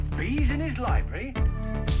He's in his library.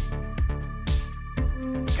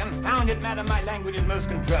 Confound it, madam, my language is most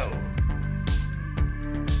controlled.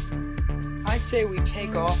 I say we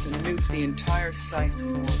take off and nuke the entire site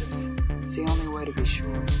from orbit. It's the only way to be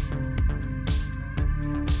sure.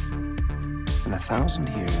 When 1,000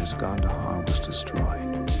 years Gondahar was destroyed,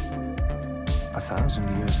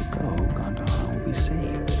 1,000 years ago Gondahar will be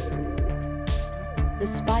saved. The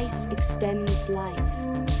spice extends life.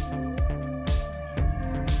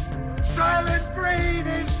 Silent breed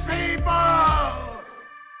is people!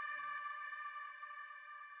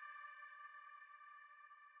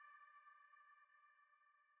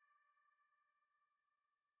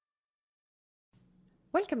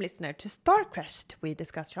 Welcome, listener, to Starcrest. We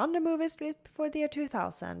discuss genre movies released before the year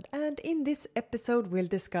 2000, and in this episode we'll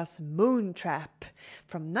discuss Moontrap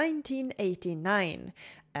from 1989,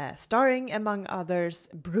 starring, among others,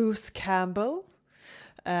 Bruce Campbell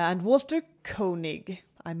and Walter Koenig.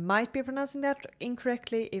 I might be pronouncing that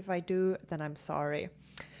incorrectly. If I do, then I'm sorry.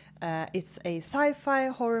 It's a sci-fi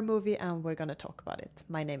horror movie, and we're going to talk about it.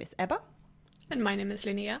 My name is Ebba. And my name is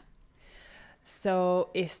Linnea.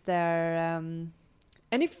 So, is there...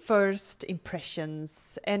 any first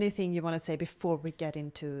impressions, anything you want to say before we get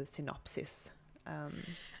into synopsis?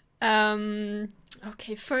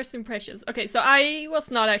 Okay, first impressions. Okay, so I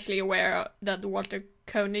was not actually aware that Walter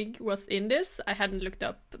Koenig was in this. I hadn't looked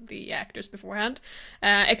up the actors beforehand,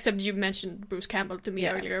 except you mentioned Bruce Campbell to me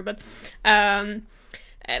earlier. But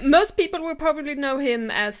most people will probably know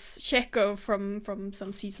him as Chekhov from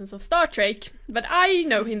some seasons of Star Trek, but I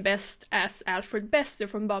know him best as Alfred Bester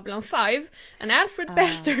from Babylon 5, and Alfred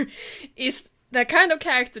Bester is the kind of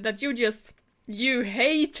character that you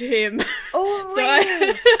hate him. Oh, so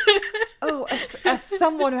really? As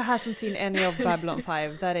someone who hasn't seen any of Babylon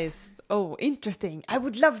 5, that is, interesting. I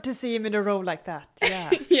would love to see him in a role like that,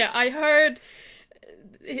 yeah. Yeah, I heard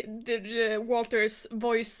Walter's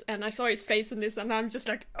voice and I saw his face in this, and I'm just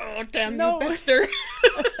like, oh damn you, Bester.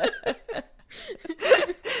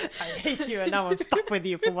 I hate you, and now I'm stuck with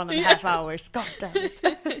you for 1.5 hours. God damn it.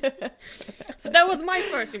 So that was my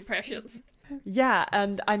first impressions. Yeah,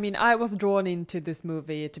 and I mean, I was drawn into this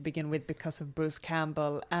movie to begin with because of Bruce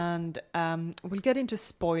Campbell, and we'll get into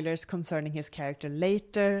spoilers concerning his character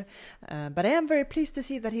later, but I am very pleased to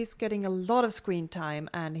see that he's getting a lot of screen time,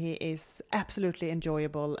 and he is absolutely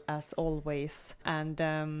enjoyable as always. And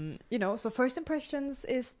so first impressions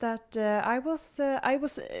is that I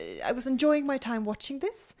was enjoying my time watching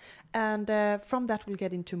this, and from that we'll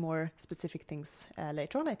get into more specific things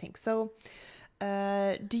later on, I think. So.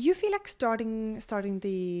 Do you feel like starting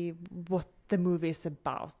what the movie is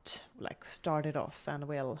about? Like start it off, and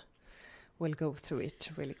we'll go through it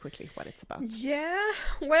really quickly. What it's about? Yeah.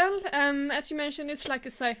 Well, as you mentioned, it's like a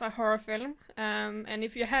sci-fi horror film. And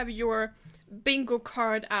if you have your bingo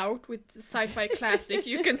card out with sci-fi classic,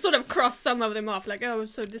 you can sort of cross some of them off. Like,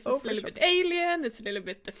 so this is a little bit Alien. It's a little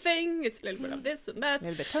bit The Thing. It's a little bit of this and that. A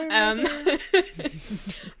little bit Terminator.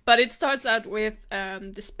 But it starts out with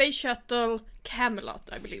the space shuttle Camelot,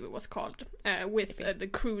 I believe it was called, with the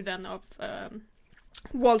crew then of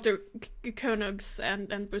Walter Koenig's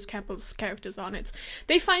and Bruce Campbell's characters on it.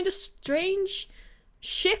 They find a strange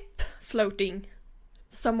ship floating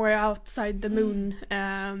somewhere outside the moon,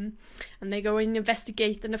 and they go and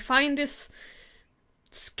investigate, and they find this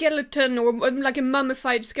skeleton, or like a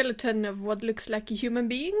mummified skeleton of what looks like a human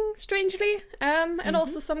being, strangely, and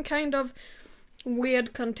also some kind of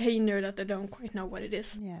weird container that they don't quite know what it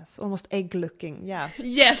is. Yes, almost egg-looking, yeah.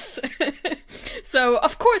 Yes. So,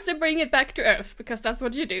 of course, they bring it back to Earth, because that's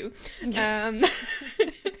what you do.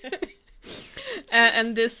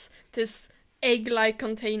 And this egg-like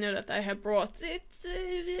container that I have brought,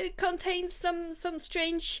 it contains some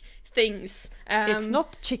strange things. It's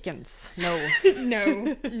not chickens, no.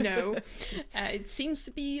 No. It seems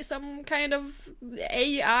to be some kind of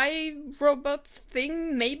AI robot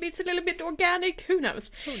thing. Maybe it's a little bit organic. Who knows?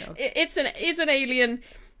 It's an alien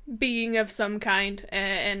being of some kind,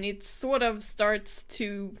 and it sort of starts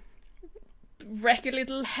to wreak a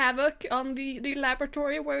little havoc on the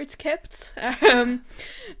laboratory where it's kept.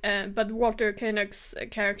 But Walter Koenig's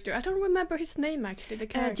character, I don't remember his name actually. The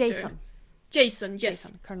character. Jason,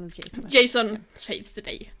 yes. Colonel Jason. Jason saves the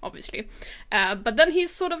day, obviously. But then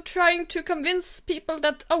he's sort of trying to convince people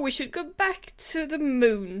that, we should go back to the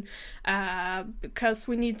moon, because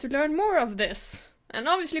we need to learn more of this. And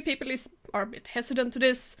obviously people are a bit hesitant to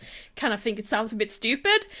this, kind of think it sounds a bit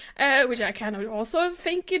stupid, which I kind of also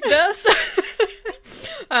think it does.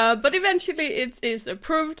 But eventually it is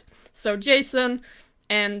approved. So Jason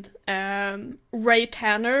and Ray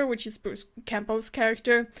Tanner, which is Bruce Campbell's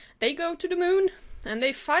character, they go to the moon and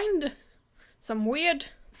they find some weird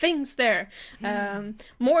things there.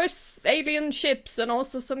 More alien ships and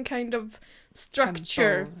also some kind of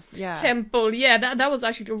structure. Temple. Yeah, that was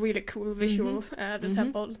actually a really cool visual, the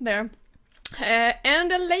temple there.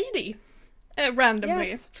 And a lady, randomly.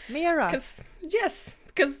 Yes, Mira.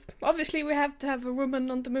 Because obviously we have to have a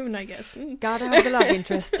woman on the moon, I guess. Gotta have the love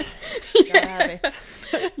interest. Gotta have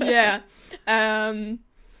it. Yeah.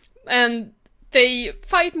 And they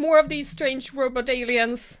fight more of these strange robot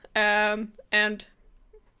aliens, and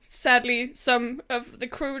sadly some of the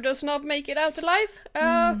crew does not make it out alive,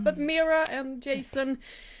 but Mira and Jason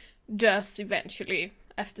does eventually,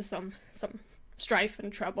 after some strife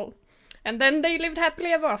and trouble. And then they lived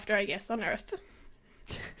happily ever after, I guess, on Earth.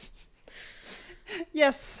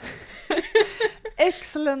 Yes.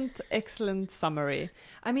 Excellent summary.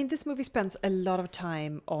 I mean, this movie spends a lot of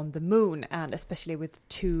time on the moon, and especially with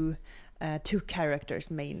two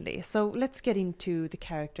characters mainly. So let's get into the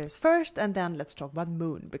characters first, and then let's talk about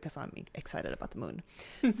moon, because I'm excited about the moon.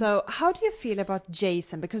 So how do you feel about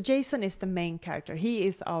Jason? Because Jason is the main character. He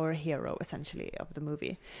is our hero, essentially, of the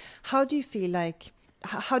movie. How do you feel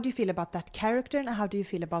about that character, and how do you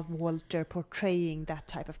feel about Walter portraying that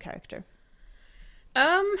type of character?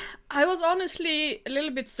 I was honestly a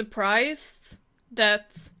little bit surprised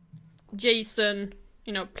that Jason,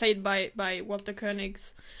 played by Walter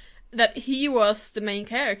Koenigs, that he was the main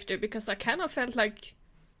character, because I kind of felt like,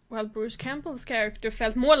 Bruce Campbell's character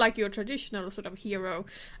felt more like your traditional sort of hero,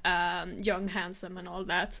 young, handsome, and all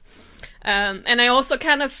that. And I also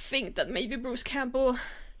kind of think that maybe Bruce Campbell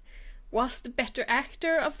was the better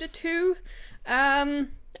actor of the two.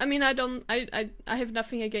 I mean, I have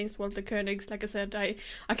nothing against Walter Koenigs. Like I said, I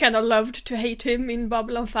kind of loved to hate him in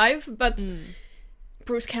Babylon 5, but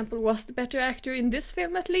Bruce Campbell was the better actor in this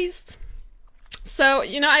film, at least. So,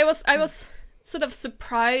 I was sort of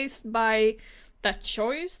surprised by that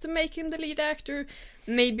choice to make him the lead actor,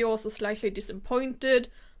 maybe also slightly disappointed,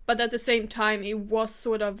 but at the same time, it was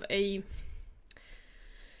sort of a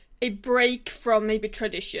break from maybe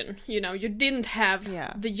tradition. You didn't have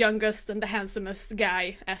the youngest and the handsomest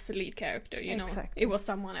guy as the lead character, Exactly. It was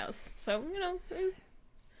someone else. So,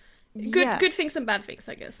 good things and bad things,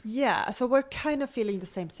 I guess. Yeah, so we're kind of feeling the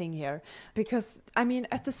same thing here, because, I mean,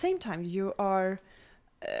 at the same time, you are...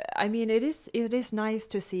 it is nice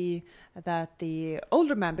to see that the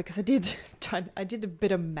older man, because I did a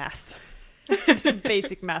bit of math,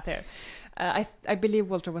 basic math here. I believe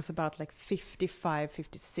Walter was about like 55,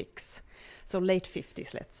 56, so late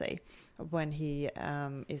 50s, let's say, when he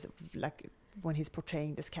when he's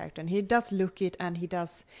portraying this character, and he does look it, and he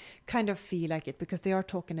does kind of feel like it, because they are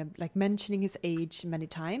talking like mentioning his age many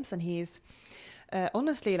times, and he is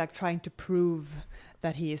honestly like trying to prove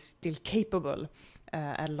that he is still capable.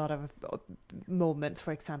 At a lot of moments,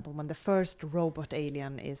 for example, when the first robot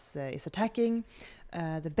alien is attacking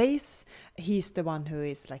the base, he's the one who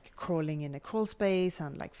is like crawling in a crawl space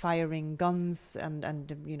and like firing guns and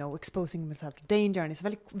exposing himself to danger, and is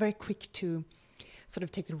very, very quick to sort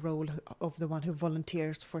of take the role of the one who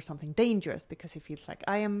volunteers for something dangerous, because he feels like,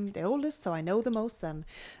 I am the oldest, so I know the most, and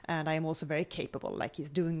I am also very capable. Like, he's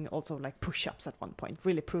doing also like push-ups at one point,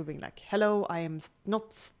 really proving like, hello, I am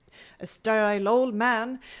not a sterile old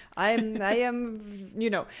man. I am,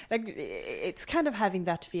 like, it's kind of having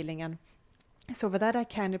that feeling. And so for that, I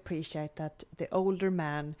can appreciate that the older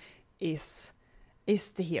man is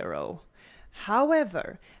the hero.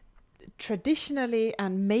 However, traditionally,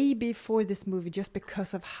 and maybe for this movie, just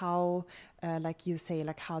because of how, like you say,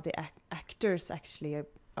 like how the actors actually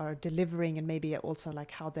are delivering, and maybe also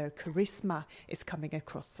like how their charisma is coming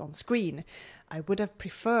across on screen, I would have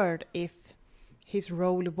preferred if his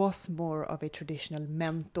role was more of a traditional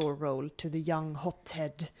mentor role to the young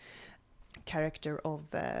hothead character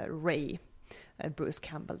of Ray, Bruce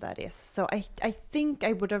Campbell, that is. So I think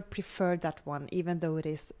I would have preferred that one, even though it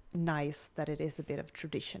is nice that it is a bit of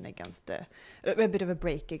tradition against a bit of a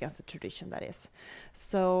break against the tradition, that is.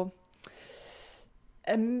 So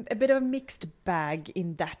a bit of a mixed bag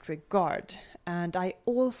in that regard. And I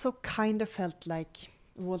also kind of felt like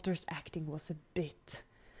Walter's acting was a bit...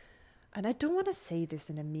 And I don't want to say this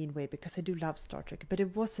in a mean way, because I do love Star Trek, but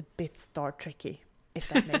it was a bit Star Trek-y, if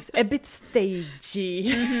that makes a bit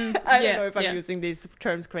stagey. Mm-hmm. I don't know if I'm using these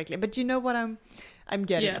terms correctly, but you know what I'm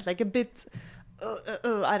getting at, like a bit.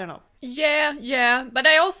 I don't know. Yeah, but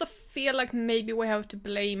I also feel like maybe we have to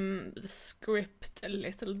blame the script a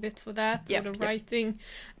little bit for that, or the writing,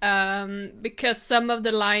 because some of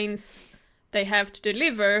the lines they have to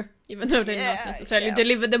deliver, even though they not necessarily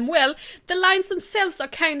deliver them well, the lines themselves are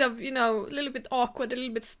kind of, a little bit awkward, a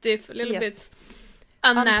little bit stiff, a little bit...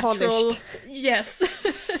 unnatural. Unpolished. Yes.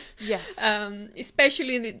 Yes.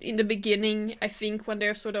 Especially in the beginning, I think, when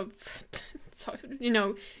they're sort of,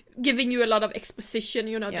 giving you a lot of exposition.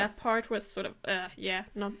 Yes. That part was sort of,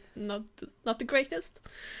 not the greatest.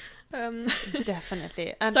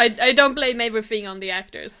 Definitely. And so I don't blame everything on the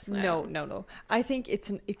actors. No. I think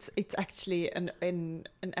it's actually an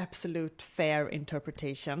absolute fair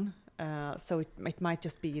interpretation. So it might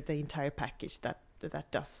just be the entire package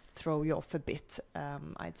that does throw you off a bit,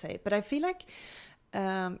 I'd say. But I feel like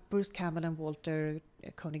Bruce Campbell and Walter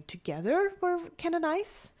Koenig together were kind of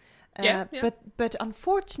nice. But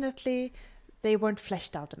unfortunately, they weren't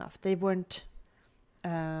fleshed out enough. They weren't.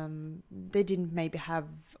 They didn't maybe have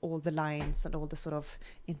all the lines and all the sort of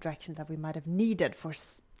interactions that we might have needed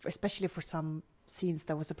especially for some scenes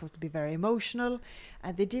that were supposed to be very emotional,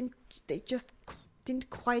 and they just didn't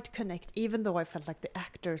quite connect, even though I felt like the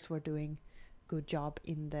actors were doing good job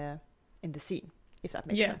in the scene, if that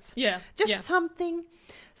makes sense.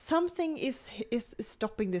 Something is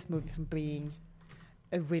stopping this movie from being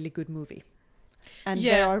a really good movie, and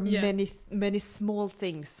there are many small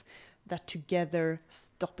things that together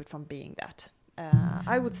stop it from being that.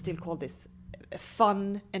 I would still call this a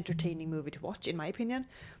fun, entertaining movie to watch, in my opinion,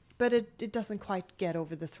 but it doesn't quite get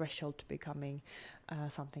over the threshold to becoming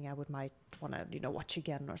something I might want to watch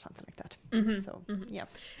again or something like that.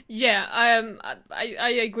 I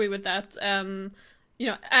agree with that.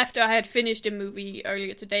 After I had finished the movie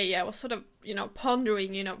earlier today, I was sort of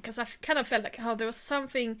pondering, because I kind of felt like there was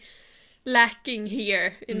something lacking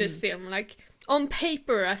here in this film. Like, on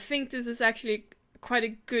paper, I think this is actually quite a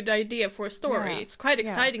good idea for a story. It's quite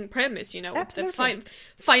exciting premise, Absolutely.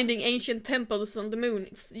 Finding ancient temples on the moon.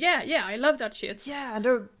 I love that shit. Yeah, and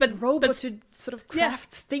a robot who sort of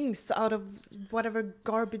crafts things out of whatever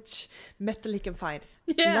garbage metal he can find.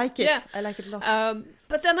 Yeah, I like it. I like it a lot.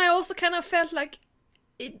 But then I also kind of felt like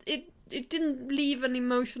it didn't leave an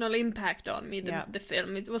emotional impact on me, the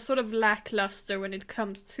film. It was sort of lackluster when it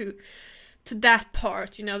comes to that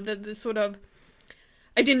part, the sort of,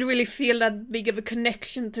 I didn't really feel that big of a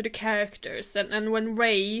connection to the characters, and when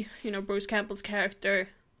Ray, Bruce Campbell's character,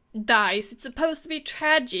 dies, it's supposed to be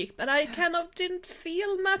tragic, but I kind of didn't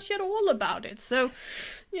feel much at all about it. So,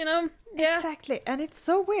 Exactly, and it's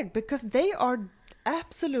so weird because they are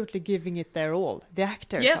absolutely giving it their all. The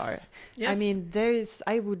actors are. Yes. I mean,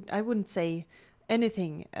 I wouldn't say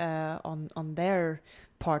anything on their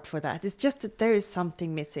part for that. It's just that there is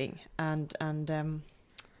something missing, and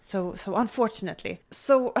so unfortunately.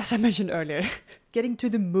 So as I mentioned earlier, getting to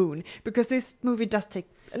the moon, because this movie does take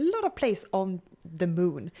a lot of place on the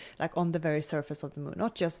moon, like on the very surface of the moon,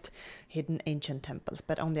 not just hidden ancient temples,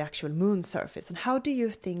 but on the actual moon surface. And how do you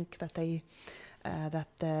think that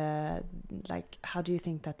how do you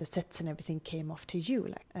think that the sets and everything came off to you?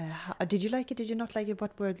 Like, did you like it? Did you not like it?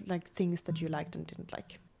 What were like things that you liked and didn't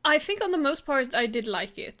like? I think on the most part I did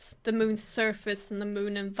like it. The moon's surface and the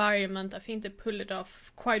moon environment, I think they pulled it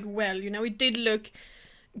off quite well. It did look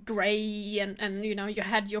grey and you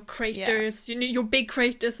had your craters, your big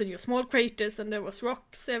craters and your small craters, and there was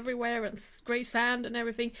rocks everywhere and grey sand and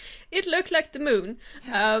everything. It looked like the moon.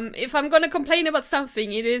 If I'm gonna complain about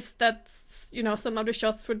something, it is that some of the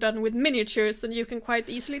shots were done with miniatures, and you can quite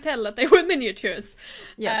easily tell that they were miniatures.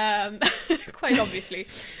 Yes. Quite obviously.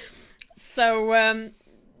 So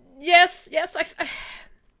yes, I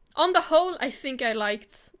on the whole, I think I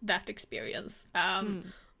liked that experience.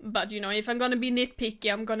 But, if I'm going to be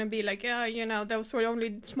nitpicky, I'm going to be like, those were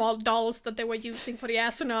only small dolls that they were using for the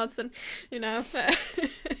astronauts, and,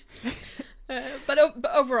 but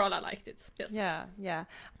overall, I liked it. Yes. Yeah.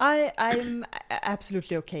 I'm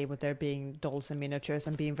absolutely okay with there being dolls and miniatures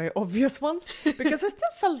and being very obvious ones, because I still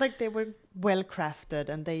felt like they were well crafted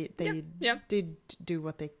and they did do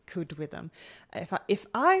what they could with them. If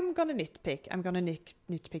I'm gonna nitpick, I'm gonna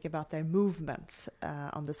nitpick about their movements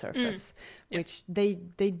on the surface, which they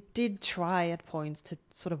did try at points to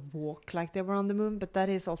sort of walk like they were on the moon, but that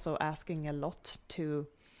is also asking a lot to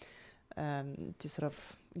sort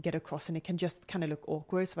of get across, and it can just kind of look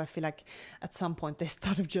awkward. So I feel like at some point they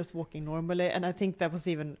started just walking normally, and I think that was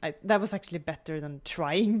that was actually better than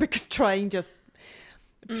trying, because trying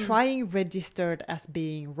registered as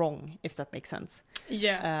being wrong, if that makes sense.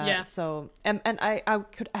 So and I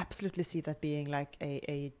could absolutely see that being like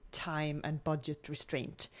a time and budget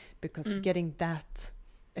restraint, because getting that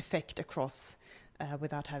effect across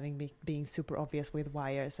without having being super obvious with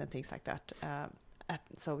wires and things like that.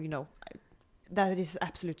 So that is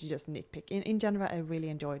absolutely just a nitpick. In general, I really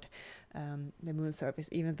enjoyed the moon surface,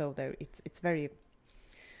 even though it's very,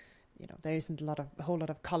 there isn't a whole lot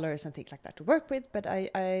of colors and things like that to work with, but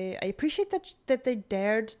I appreciate that they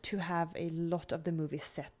dared to have a lot of the movie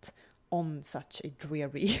set on such a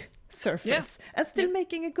dreary surface and still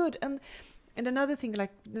making it good. And another thing,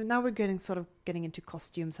 like now we're getting into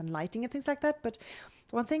costumes and lighting and things like that. But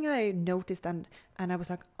one thing I noticed and I was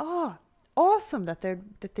like, oh, awesome that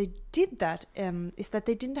they did that, is that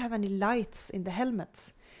they didn't have any lights in the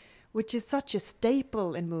helmets, which is such a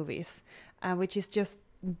staple in movies, which is just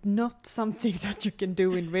not something that you can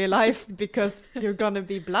do in real life because you're gonna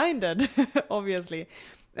be blinded, obviously.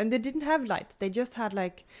 And they didn't have lights. They just had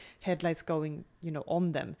like headlights going,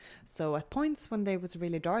 on them. So at points when they was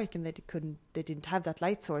really dark and they didn't have that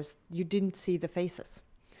light source, you didn't see the faces.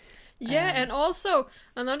 Yeah, and also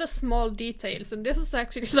another small details, and this is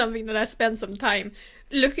actually something that I spent some time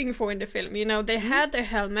looking for in the film. They had their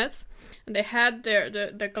helmets and they had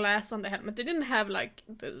the glass on the helmet. They didn't have like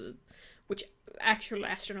which actual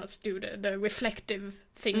astronauts do, the reflective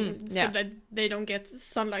thing so that they don't get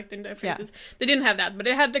sunlight in their faces. They didn't have that, but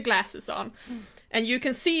they had the glasses on, and you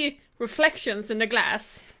can see reflections in the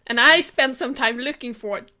glass. And I spent some time looking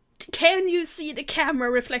for it. Can you see the camera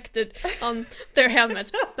reflected on their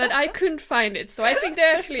helmet? But I couldn't find it. So I think they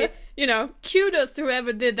actually, kudos to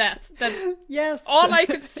whoever did that. Yes. All I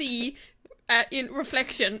could see in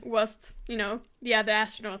reflection was, the other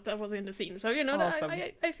astronaut that was in the scene. So, awesome.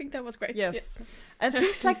 I think that was great. Yes. Yeah. And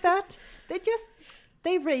things like that,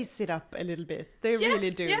 they raise it up a little bit. They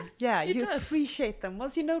really do. Yeah, you appreciate them.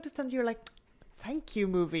 Once you notice them, you're like, thank you,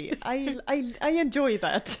 movie. I enjoy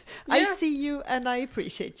that. Yeah. I see you and I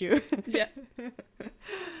appreciate you. Yeah.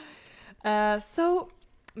 So,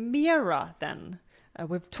 Mira, then.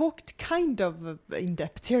 We've talked kind of in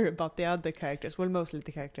depth here about the other characters. Well, mostly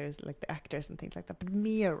the characters, like the actors and things like that. But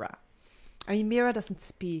Mira. Mira doesn't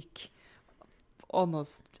speak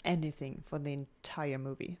almost anything for the entire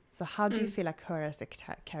movie. So how do you feel like her as a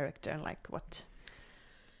character and like what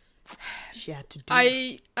she had to do?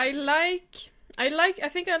 I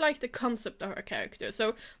think I like the concept of her character.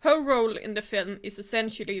 So her role in the film is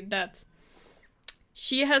essentially that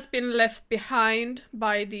she has been left behind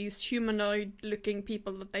by these humanoid-looking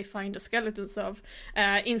people that they find the skeletons of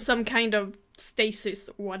in some kind of stasis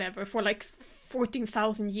or whatever for like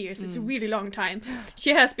 14,000 years. It's a really long time.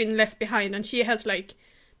 She has been left behind, and she has like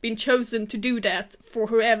been chosen to do that for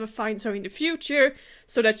whoever finds her in the future,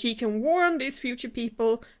 so that she can warn these future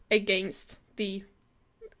people against the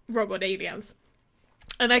robot aliens.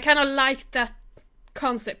 And I kind of like that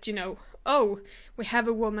concept, Oh, we have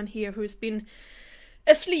a woman here who's been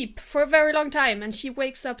asleep for a very long time, and she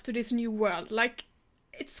wakes up to this new world. Like,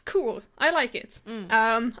 it's cool. I like it.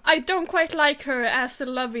 I don't quite like her as a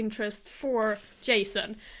love interest for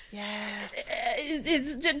Jason. Yes.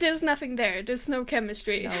 There's nothing there. There's no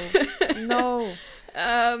chemistry. No.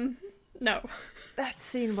 No. That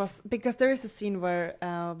scene was, because there is a scene where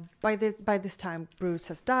by this time Bruce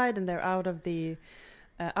has died and they're out of the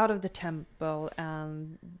temple,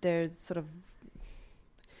 and they're sort of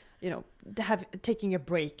taking a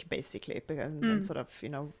break basically, because and sort of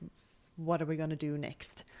what are we going to do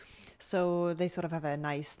next? So they sort of have a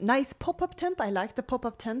nice pop-up tent. I like the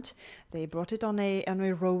pop-up tent. They brought it on a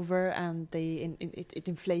rover, and it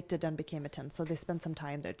inflated and became a tent. So they spent some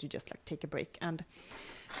time there to just like take a break. And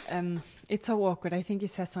it's so awkward. I think he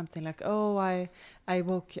says something like, "Oh, I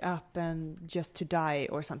woke up and just to die,"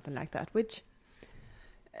 or something like that, which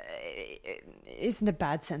isn't a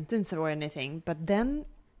bad sentence or anything. But then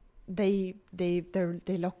they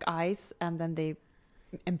lock eyes, and then they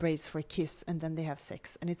embrace for a kiss, and then they have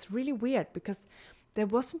sex. And it's really weird because there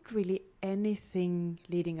wasn't really anything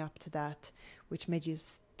leading up to that which made you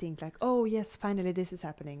think like, oh yes, finally this is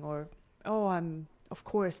happening, or oh, of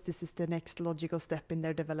course this is the next logical step in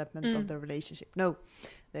their development of their relationship. No,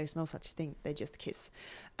 there's no such thing. They just kiss,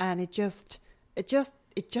 and it just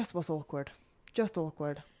was awkward, just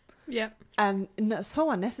awkward. Yeah. And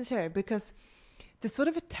so unnecessary, because the sort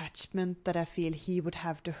of attachment that I feel he would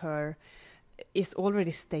have to her is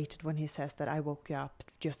already stated when he says that I woke you up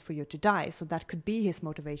just for you to die. So that could be his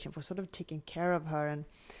motivation for sort of taking care of her, and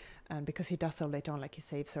because he does so later on, like he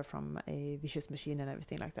saves her from a vicious machine and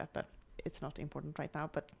everything like that. But it's not important right now.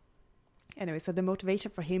 But anyway, so the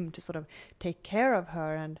motivation for him to sort of take care of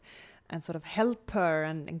her and sort of help her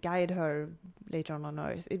and guide her later on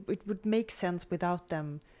Earth, it would make sense without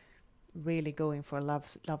them really going for a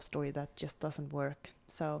love story that just doesn't work.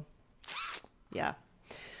 So yeah.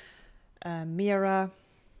 Mira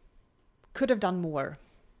could have done more.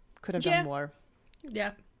 Done more.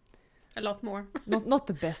 Yeah, a lot more. not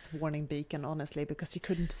the best warning beacon, honestly, because she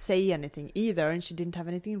couldn't say anything either, and she didn't have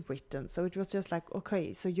anything written. So it was just like,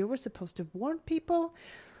 okay, so you were supposed to warn people,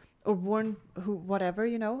 or warn whatever,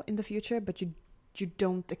 in the future, but you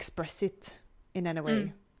don't express it in any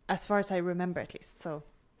way, as far as I remember at least. So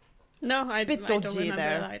No, I bit don't dodgy remember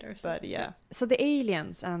there, that either. but yeah. So the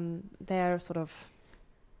aliens and their sort of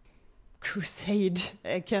crusade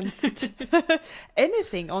against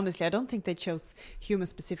anything, honestly. I don't think they chose humans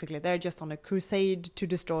specifically. They're just on a crusade to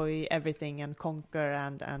destroy everything and conquer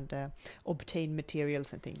and obtain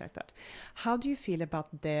materials and things like that. How do you feel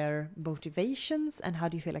about their motivations, and how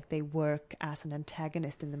do you feel like they work as an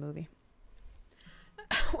antagonist in the movie?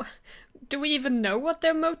 Do we even know what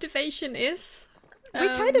their motivation is? We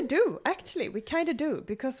kind of do, actually. We kind of do,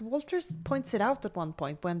 because Walters points it out at one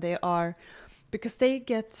point when they are... Because they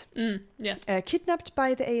get yes. Kidnapped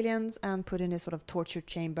by the aliens and put in a sort of torture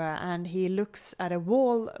chamber, and he looks at a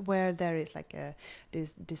wall where there is like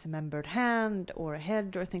this dismembered hand or a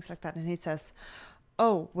head or things like that, and he says,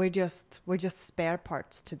 "Oh, we're just spare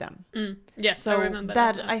parts to them." Yes, so I remember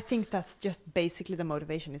that. I think that's just basically the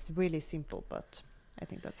motivation. It's really simple, but I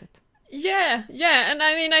think that's it. Yeah, and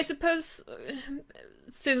I mean, I suppose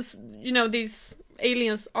since these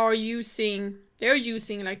aliens are using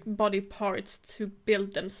like body parts to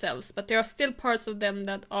build themselves, but there are still parts of them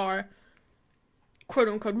that are quote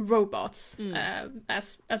unquote robots,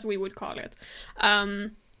 as we would call it.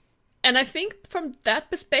 And I think from that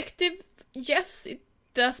perspective, yes, it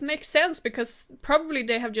does make sense, because probably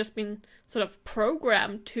they have just been sort of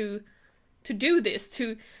programmed to do this,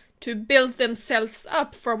 to build themselves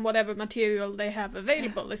up from whatever material they have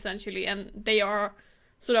available, essentially, and they are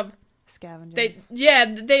sort of scavengers.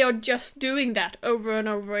 They are just doing that over and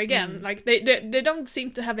over again. Like they don't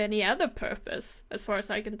seem to have any other purpose, as far as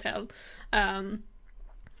I can tell.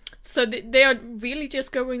 So they are really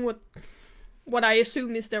just going with what I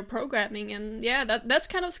assume is their programming, and that's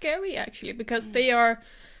kind of scary, actually, because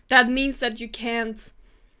that means that you can't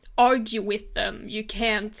argue with them, you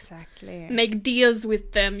can't make deals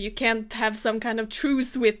with them, you can't have some kind of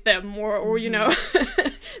truce with them, or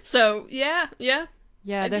so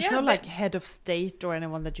there's no like head of state or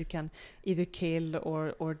anyone that you can either kill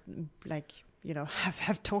or like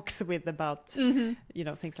have talks with about things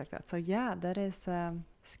like that. So that is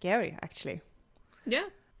scary, actually.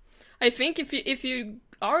 I think if you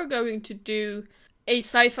are going to do a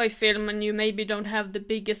sci-fi film and you maybe don't have the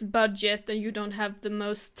biggest budget and you don't have the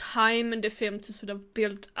most time in the film to sort of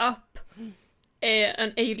build up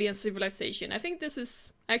an alien civilization, I think this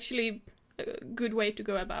is actually a good way to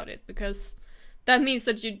go about it, because that means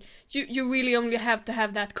that you really only have to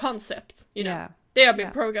have that concept, They have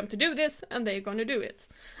been programmed to do this, and they're going to do it.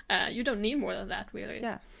 You don't need more than that, really.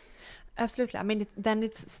 Yeah, absolutely. I mean, then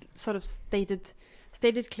it's sort of stated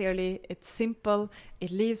clearly, it's simple, it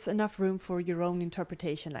leaves enough room for your own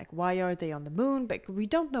interpretation, like why are they on the moon? But we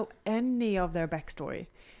don't know any of their backstory.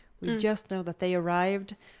 We just know that they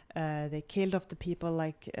arrived, they killed off the people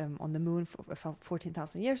on the moon for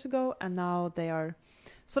 14,000 years ago, and now they are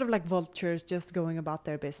sort of like vultures just going about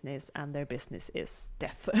their business, and their business is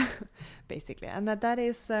death, basically. And that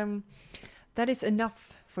is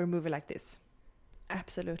enough for a movie like this.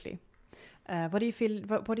 Absolutely. What do you feel?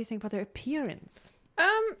 What do you think about their appearance?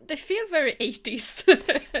 They feel very 80s.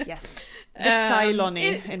 Yes,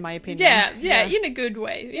 Cylon-y, in my opinion. Yeah, in a good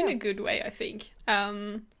way. In a good way, I think.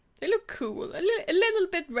 They look cool, a little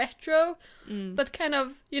bit retro, but kind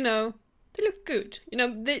of, they look good.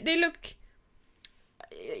 They look.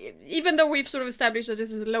 Even though we've sort of established that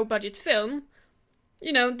this is a low-budget film,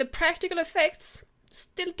 the practical effects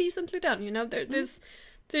still decently done.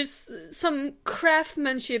 There's some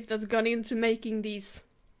craftsmanship that's gone into making these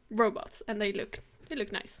robots, and they look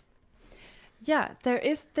nice. Yeah, there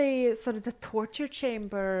is the sort of the torture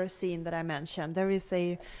chamber scene that I mentioned. There is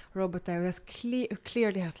a robot there who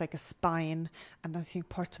clearly has like a spine and I think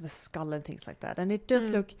parts of a skull and things like that. And it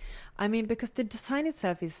does look, I mean, because the design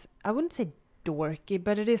itself is, I wouldn't say dorky,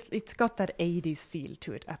 but it's got that 80s feel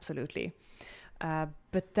to it, absolutely.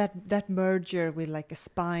 But that merger with like a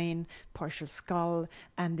spine, partial skull,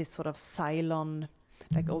 and this sort of Cylon,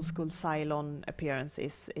 like old school Cylon appearance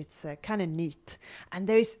it's kind of neat. And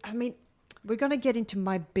there is, I mean, we're gonna get into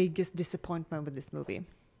my biggest disappointment with this movie.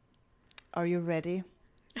 Are you ready?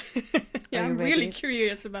 Yeah, I'm really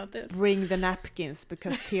curious about this. Bring the napkins,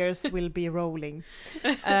 because tears will be rolling.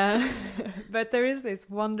 But there is this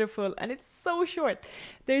wonderful, and it's so short.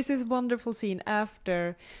 There's this wonderful scene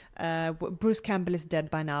after Bruce Campbell is dead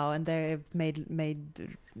by now, and they've made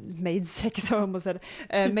sex. I almost said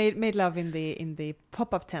made love in the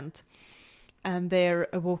pop-up tent, and they're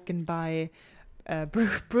awoken by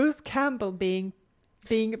Bruce Campbell being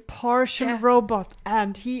partial robot,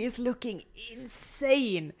 and he is looking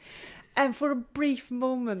insane. And for a brief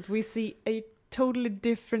moment we see a totally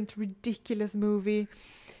different, ridiculous movie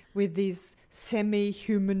with these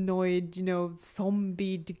semi-humanoid,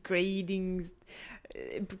 zombie degrading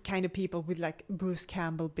kind of people, with like Bruce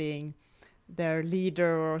Campbell being their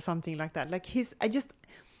leader or something like that. Like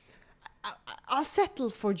I'll settle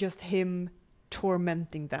for just him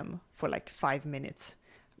tormenting them for like 5 minutes.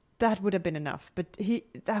 That would have been enough, but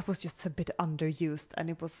that was just a bit underused, and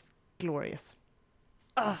it was glorious.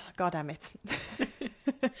 Oh, God damn it.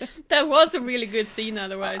 That was a really good scene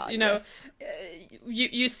otherwise, yes.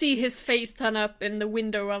 You see his face turn up in the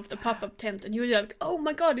window of the pop-up tent, and you're like, oh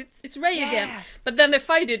my God, it's Ray again. But then they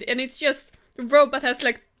fight it, and it's just the robot has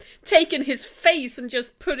like taken his face and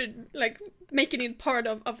just put it, like making it part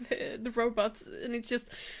of the robots, and it's just,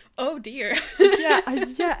 oh dear. yeah,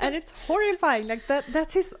 and it's horrifying. Like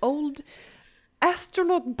that's his old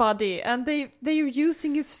astronaut body, and they're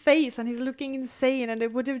using his face, and he's looking insane, and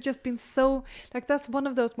it would have just been so, like, that's one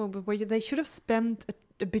of those moments where they should have spent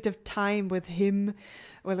a bit of time with him,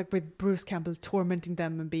 or like with Bruce Campbell tormenting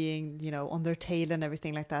them and being, on their tail and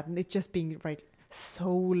everything like that, and it just being right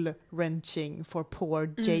soul wrenching for poor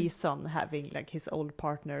Jason, having like his old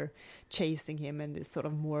partner chasing him in this sort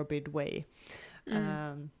of morbid way.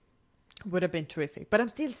 Would have been terrific, but I'm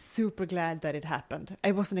still super glad that it happened.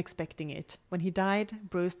 I wasn't expecting it when he died,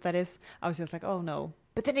 Bruce, that is. I was just like, oh no,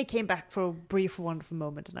 but then he came back for a brief wonderful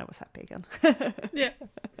moment, and I was happy again. Yeah.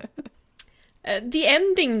 The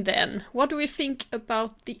ending then, what do we think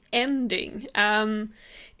about the ending?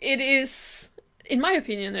 It is, in my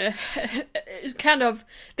opinion, it's kind of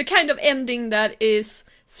the kind of ending that is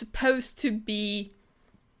supposed to be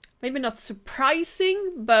maybe not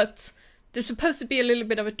surprising, but there's supposed to be a little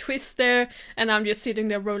bit of a twist there, and I'm just sitting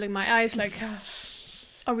there rolling my eyes like,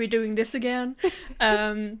 are we doing this again?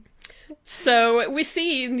 So we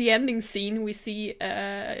see in the ending scene, we see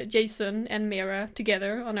Jason and Mira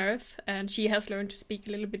together on Earth, and she has learned to speak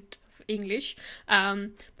a little bit of English.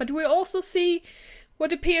 But we also see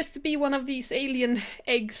what appears to be one of these alien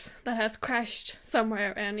eggs that has crashed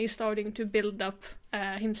somewhere and is starting to build up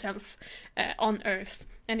himself on Earth.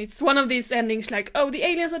 And it's one of these endings like, oh, the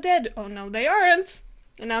aliens are dead. Oh, no, they aren't.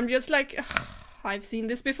 And I'm just like, I've seen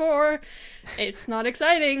this before. It's not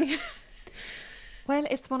exciting. Well,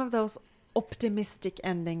 it's one of those optimistic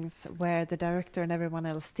endings where the director and everyone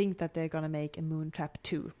else think that they're going to make a Moontrap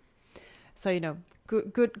 2. So,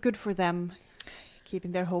 good for them,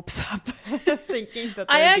 keeping their hopes up, thinking that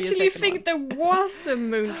I actually think there was a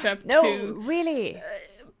Moontrap 2. No, really?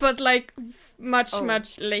 But like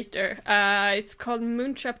much later. It's called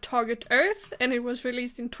Moontrap Target Earth, and it was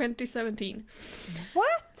released in 2017.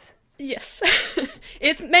 What? Yes.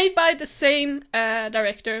 It's made by the same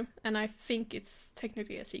director, and I think it's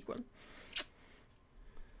technically a sequel.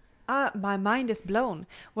 My mind is blown.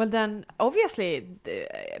 Well, then, obviously,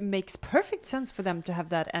 it makes perfect sense for them to have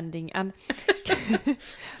that ending. And,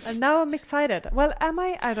 and now I'm excited. Well, am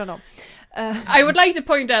I? I don't know. I would like to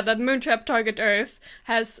point out that Moontrap Target Earth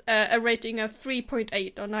has a rating of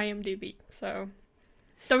 3.8 on IMDb. So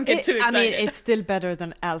don't get too excited. I mean, it's still better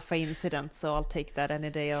than Alpha Incident, so I'll take that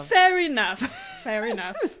any day of. Fair enough. Fair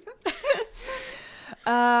enough.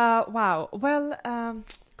 Wow. Well,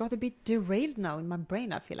 got a bit derailed now in my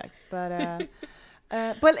brain, I feel like. But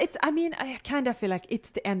well, I kind of feel like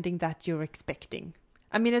it's the ending that you're expecting.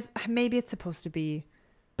 I mean, maybe it's supposed to be,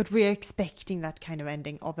 but we're expecting that kind of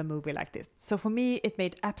ending of a movie like this. So for me, it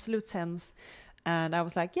made absolute sense, and I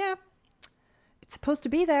was like, yeah, it's supposed to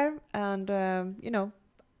be there. And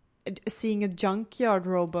seeing a junkyard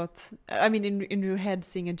robot, I mean, in your head,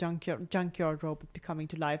 seeing a junkyard robot becoming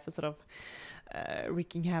to life, and sort of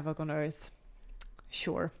wreaking havoc on Earth.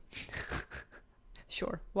 Sure.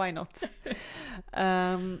 Sure, why not?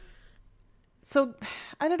 So,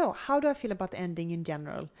 I don't know. How do I feel about the ending in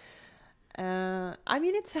general? I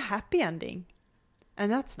mean, it's a happy ending. And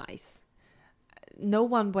that's nice. No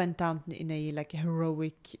one went down in a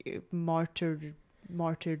heroic martyred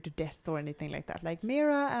death or anything like that. Like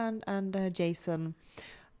Mira and Jason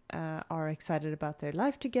are excited about their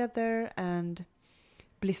life together and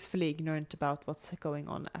blissfully ignorant about what's going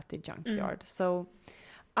on at the junkyard. So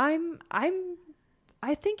I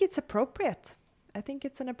think it's appropriate. I think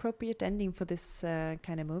it's an appropriate ending for this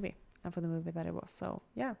kind of movie and for the movie that it was. So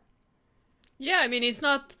yeah. Yeah, I mean, it's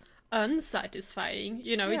not unsatisfying.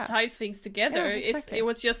 It ties things together. Yeah, exactly. It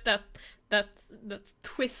was just that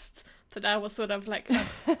twist that I was sort of like,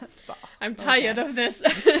 I'm tired of this.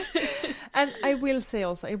 And I will say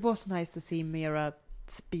also, it was nice to see Mira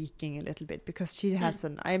speaking a little bit, because she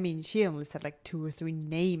hasn't, I mean, she only said like 2 or 3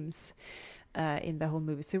 names in the whole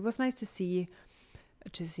movie. So it was nice to see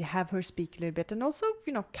have her speak a little bit, and also,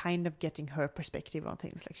 you know, kind of getting her perspective on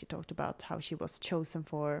things. Like she talked about how she was chosen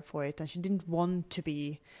for it, and she didn't want to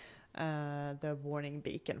be the warning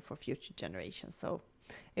beacon for future generations. So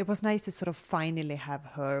it was nice to sort of finally have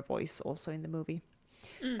her voice also in the movie.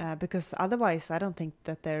 Because otherwise I don't think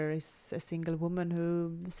that there is a single woman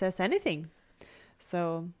who says anything.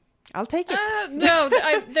 So I'll take it. No,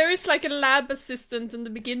 there is like a lab assistant in the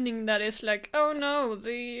beginning that is like, oh no,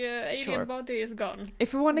 the alien body is gone.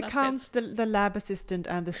 If we want to count the lab assistant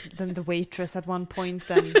and then the waitress at one point,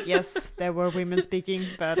 then yes, there were women speaking,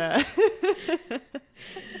 but...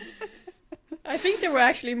 I think there were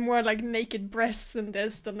actually more like naked breasts in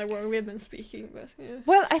this than there were women speaking, but yeah.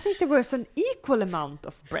 Well, I think there was an equal amount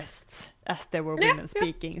of breasts as there were women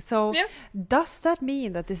speaking. So does that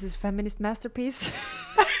mean that this is feminist masterpiece?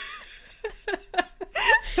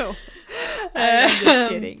 No, I'm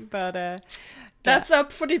just kidding. But that's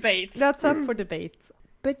up for debate. That's up for debate.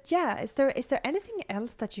 But yeah, is there anything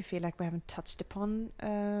else that you feel like we haven't touched upon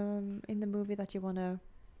in the movie that you want to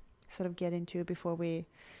sort of get into before we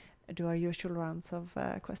do our usual rounds of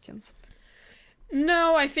questions?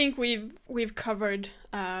 No, I think we've covered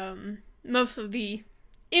most of the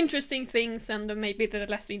interesting things and maybe the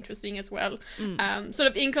less interesting as well. Sort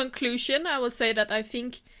of in conclusion, I will say that I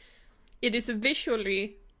think it is a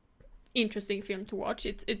visually interesting film to watch.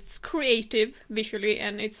 It's creative visually,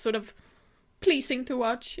 and it's sort of pleasing to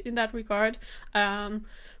watch in that regard.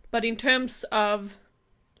 But in terms of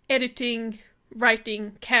editing,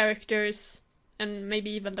 writing, characters, and maybe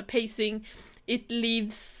even the pacing, it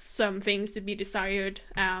leaves some things to be desired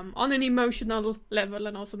on an emotional level,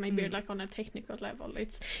 and also maybe like on a technical level.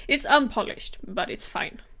 It's unpolished, but it's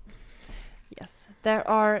fine. Yes, there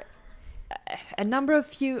are a number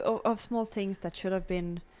of small things that should have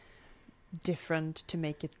been different to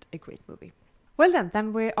make it a great movie. Well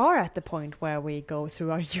then we are at the point where we go through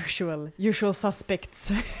our usual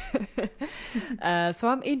suspects. So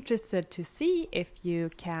I'm interested to see if you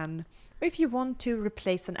want to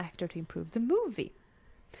replace an actor to improve the movie.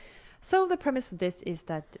 So the premise of this is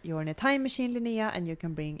that you're in a time machine, Linnea, and you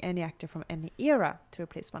can bring any actor from any era to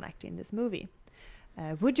replace one actor in this movie.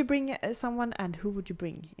 Would you bring someone, and who would you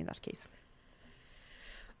bring in that case?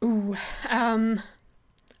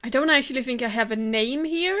 I don't actually think I have a name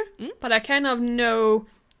here, but I kind of know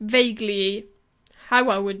vaguely how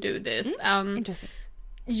I would do this. Interesting.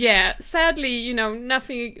 Yeah, sadly, you know,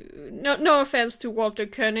 nothing. No offense to Walter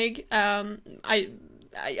Koenig. I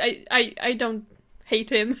don't hate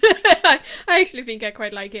him. I actually think I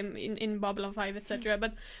quite like him in Babylon 5, etc.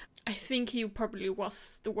 But I think he probably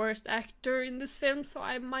was the worst actor in this film, so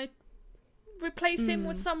I might replace him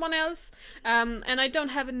with someone else. And I don't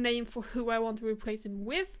have a name for who I want to replace him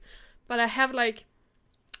with, but I have like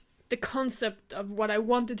the concept of what I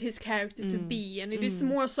wanted his character to be, and it is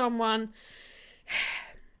more someone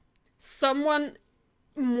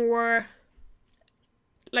more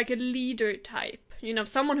like a leader type, you know,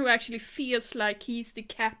 someone who actually feels like he's the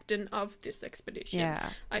captain of this expedition,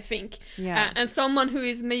 I think. And someone who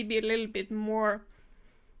is maybe a little bit more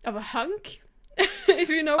of a hunk, if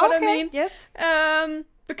you know what I mean. Yes.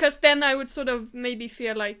 Because then I would sort of maybe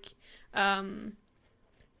feel like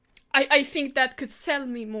I think that could sell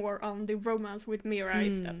me more on the romance with Mira,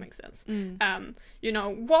 if that makes sense. You know,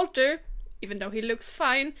 Walter, even though he looks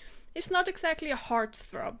fine, is not exactly a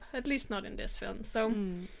heartthrob, at least not in this film. So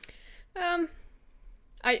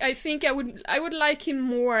I think I would like him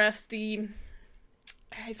more as the,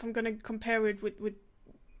 if I'm gonna compare it with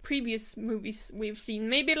previous movies we've seen,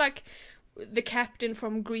 maybe like the captain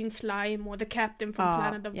from Green Slime or the captain from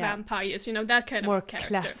Planet of Vampires, you know, that kind more of character.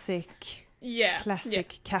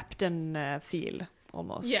 Classic captain feel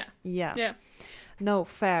almost. Yeah. No,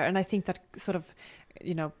 fair. And I think that sort of,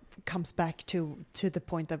 you know, comes back to the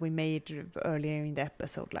point that we made earlier in the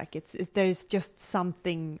episode. Like there's just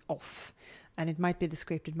something off, and it might be the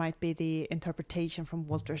script, it might be the interpretation from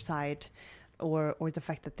Walter's side, or the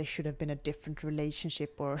fact that there should have been a different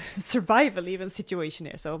relationship or survival even situation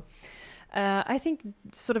here. So I think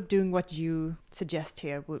sort of doing what you suggest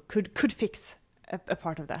here could fix a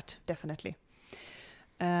part of that, definitely.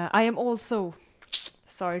 I am also,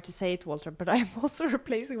 sorry to say it, Walter, but I am also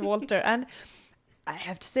replacing Walter. And I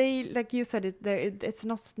have to say, like you said, it's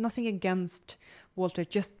nothing against Walter.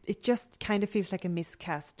 It just kind of feels like a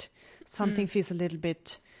miscast. Something feels a little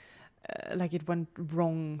bit like it went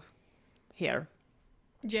wrong here.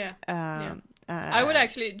 I would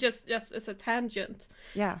actually, just as a tangent,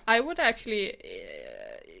 I would actually,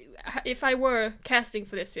 if I were casting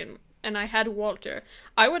for this film and I had Walter,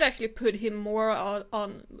 I would actually put him more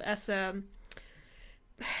on as a,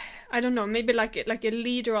 I don't know, maybe like a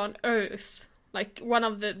leader on Earth, like one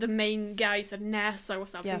of the main guys at NASA or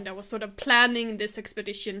something Yes. that was sort of planning this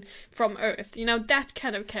expedition from Earth. You know, that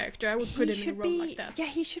kind of character. I would put him in a role like that. Yeah,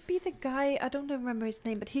 he should be the guy. I don't remember his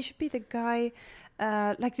name, but he should be the guy,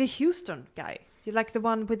 like the Houston guy, like the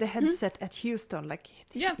one with the headset at Houston. Like,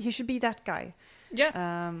 Yeah. he should be that guy.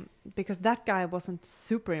 Yeah. Because that guy wasn't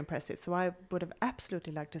super impressive, so I would have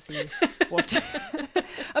absolutely liked to see Walter.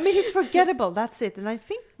 I mean, he's forgettable. That's it, and I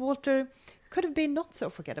think Walter could have been not so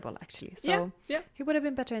forgettable actually. So Yeah. he would have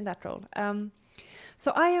been better in that role.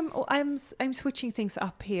 So I'm switching things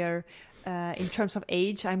up here in terms of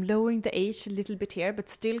age. I'm lowering the age a little bit here, but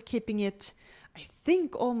still keeping it, I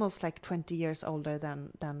think, almost like 20 years older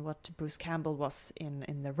than what Bruce Campbell was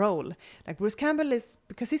in the role. Like, Bruce Campbell is,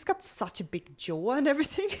 because he's got such a big jaw and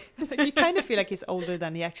everything, like, you kind of feel like he's older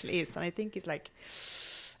than he actually is. And I think he's like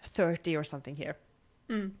 30 or something here.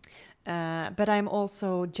 But I'm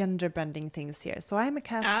also gender bending things here. So I'm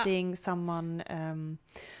casting someone,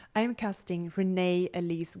 I'm casting Renee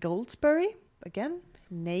Elise Goldsberry. Again,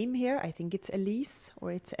 name here, I think it's Elise,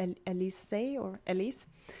 or it's Elise or Elise.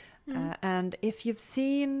 And if you've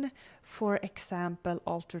seen, for example,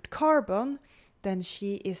 Altered Carbon, then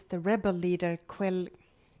she is the rebel leader Quellquist.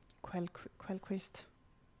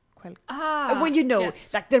 Well, you know,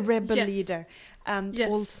 yes. like the rebel Yes. leader, and Yes.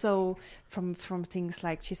 also from things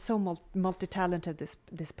like, she's so multi-talented,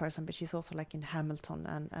 this person, but she's also like in Hamilton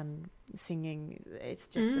and singing. It's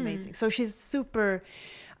just amazing. So she's super.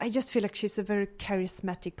 I just feel like she's a very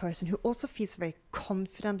charismatic person who also feels very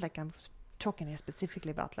confident. Like, I'm talking here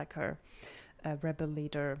specifically about like her rebel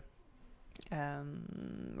leader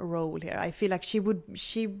role here. I feel like she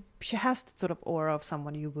has the sort of aura of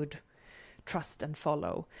someone you would trust and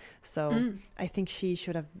follow. So I think she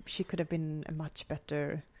could have been a much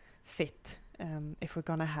better fit if we're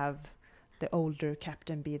gonna have the older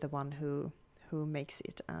captain be the one who makes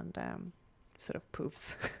it and sort of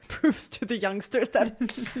proves to the youngsters that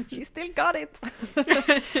she still got it.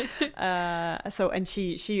 So, and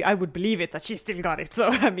she I would believe it that she still got it. So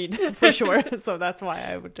I mean, for sure. So that's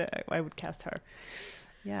why I would cast her.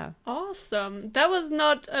 Yeah. Awesome. That was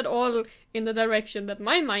not at all in the direction that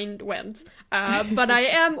my mind went. But I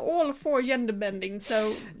am all for gender bending.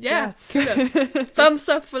 So yeah, Yes. kudos. Thumbs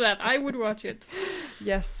up for that. I would watch it.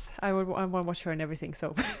 Yes, I want to watch her and everything.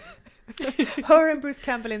 So her and Bruce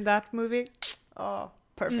Campbell in that movie. Oh,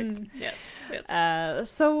 perfect. Yes.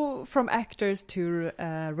 So from actors to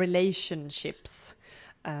relationships,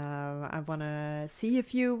 I want to see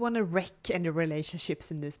if you want to wreck any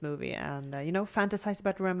relationships in this movie and, fantasize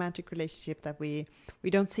about a romantic relationship that we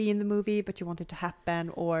don't see in the movie, but you want it to happen.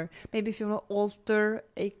 Or maybe if you want to alter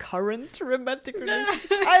a current romantic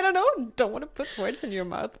relationship. I don't want to put words in your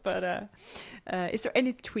mouth, but is there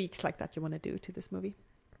any tweaks like that you want to do to this movie?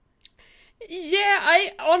 Yeah,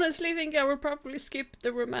 I honestly think I would probably skip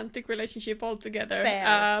the romantic relationship altogether.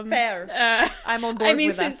 Fair. I'm on board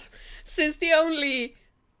with that. Since the only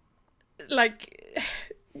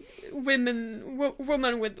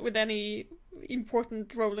woman with any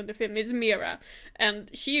important role in the film is Mira, and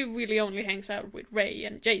she really only hangs out with Ray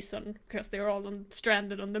and Jason because they're all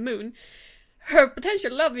stranded on the moon. Her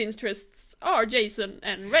potential love interests are Jason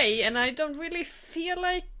and Ray, and I don't really feel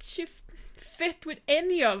like she fit with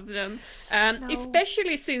any of them, No.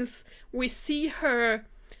 especially since we see her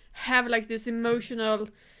have like this emotional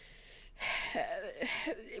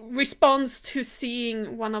response to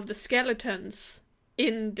seeing one of the skeletons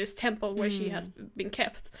in this temple where she has been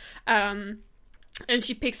kept, and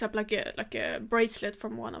she picks up like a bracelet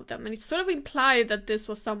from one of them, and it's sort of implied that this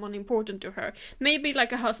was someone important to her, maybe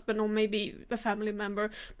like a husband or maybe a family member,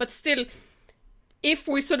 but still, if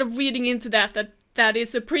we're sort of reading into that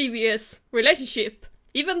is a previous relationship,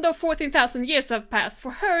 even though 14,000 years have passed,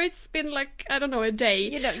 for her it's been like, I don't know, a day.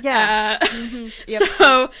 Yeah. Yep.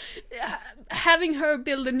 So having her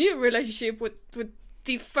build a new relationship with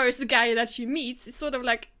the first guy that she meets is sort of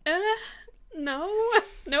like, no,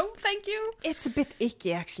 thank you. It's a bit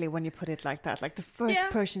icky actually when you put it like that. Like the first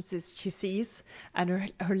person she sees,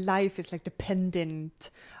 and her life is like dependent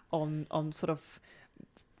on sort of,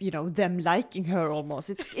 them liking her almost.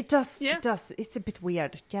 It does. It's a bit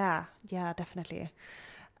weird. Yeah, definitely.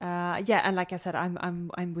 And like I said,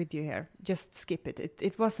 I'm with you here. Just skip it.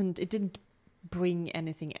 It didn't bring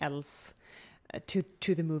anything else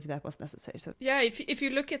to the movie that was necessary. So yeah, if you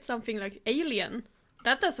look at something like Alien,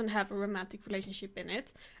 that doesn't have a romantic relationship in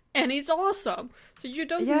it, and it's awesome. So you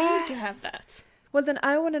don't need to have that. Well, then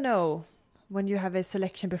I want to know, when you have a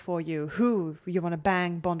selection before you, who you want to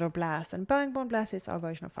bang, bond, or blast. And bang, bond, blast is our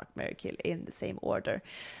version of fuck, marry, kill in the same order.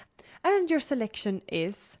 And your selection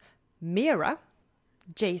is Mira,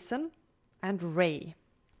 Jason, and Ray.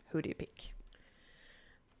 Who do you pick?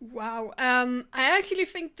 Wow. I actually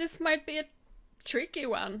think this might be a tricky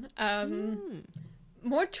one.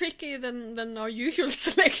 More tricky than our usual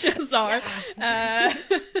selections are.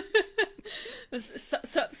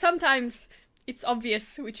 Sometimes it's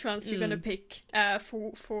obvious which ones you're gonna pick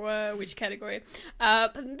for which category.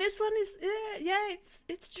 But this one is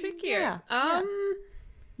it's trickier. Yeah.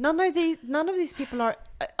 None of these people are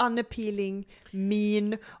unappealing,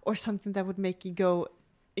 mean, or something that would make you go,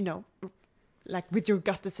 like with your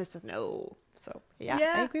gut assistant. No. So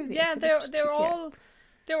I agree with you. Yeah,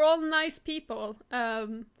 they're all nice people.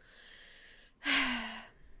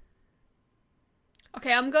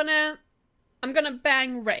 Okay, I'm gonna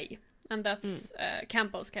bang Ray, and that's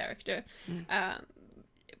Campbell's character.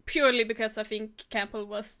 Purely because I think Campbell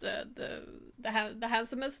was the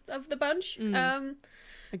handsomest of the bunch.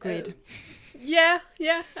 Agreed. Yeah.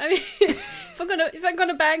 I mean, if I'm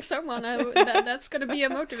gonna bang someone, that's gonna be a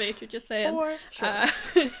motivator. Just saying. For sure.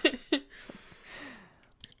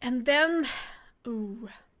 And then,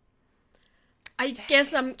 I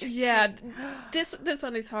guess I'm This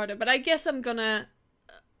one is harder, but I guess I'm gonna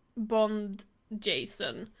bond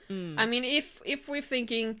Jason. I mean, if we're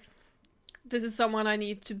thinking this is someone I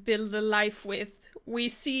need to build a life with, we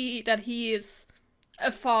see that he is a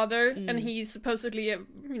father and he's supposedly a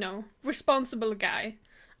responsible guy.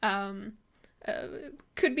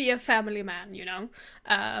 Could be a family man,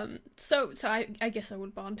 So I guess I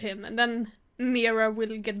would bond him, and then Mira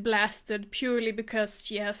will get blasted purely because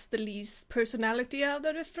she has the least personality out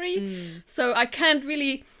of the three. So I can't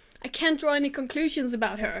draw any conclusions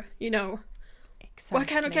about her, Exactly. What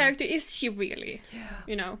kind of character is she really?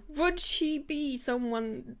 Would she be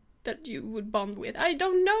someone that you would bond with? I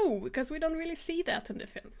don't know, because we don't really see that in the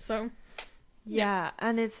film. So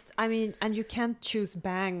and and you can't choose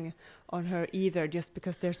bang on her either just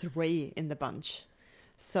because there's Ray in the bunch.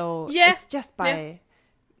 So it's just by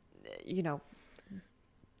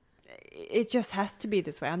it just has to be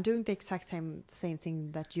this way. I'm doing the exact same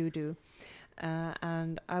thing that you do,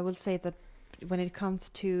 and I will say that when it comes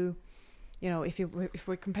to if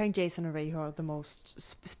we're comparing Jason and Ray, who are the most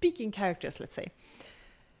speaking characters, let's say,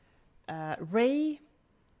 Ray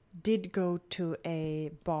did go to a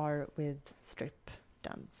bar with strip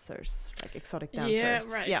dancers, like exotic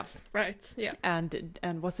dancers. Yeah.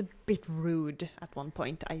 And was a bit rude at one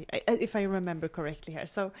point, I if I remember correctly here.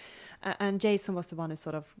 So, and Jason was the one who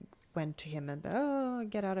sort of went to him and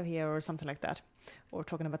get out of here or something like that, or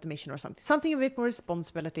talking about the mission or something a bit more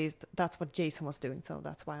responsibilities. That's what Jason was doing, so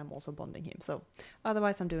that's why I'm also bonding him. So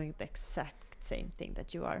otherwise I'm doing the exact same thing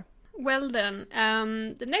that you are. Well then,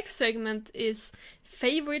 the next segment is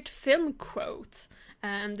favorite film quote.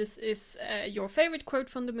 And this is your favorite quote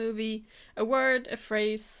from the movie, a word, a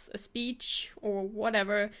phrase, a speech, or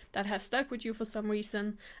whatever that has stuck with you for some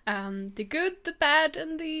reason. The good, the bad,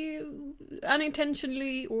 and the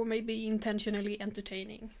unintentionally or maybe intentionally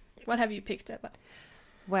entertaining. What have you picked up?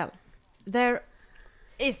 Well, there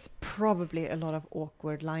is probably a lot of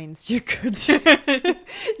awkward lines you could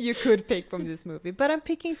pick from this movie, but I'm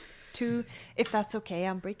picking two, if that's okay.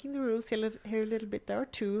 I'm breaking the rules here a little bit. There are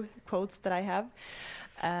two quotes that I have,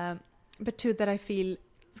 but two that I feel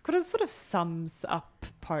sort of sums up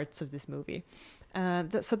parts of this movie.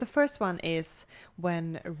 So the first one is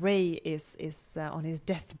when Ray is on his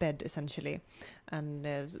deathbed essentially, and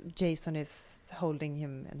Jason is holding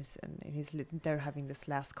him, and they're having this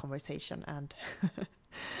last conversation, and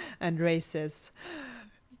and Ray says,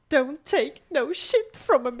 "Don't take no shit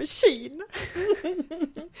from a machine,"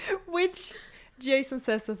 which Jason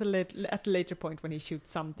says at a later point when he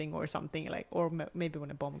shoots something, or maybe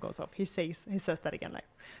when a bomb goes off. He says that again, like,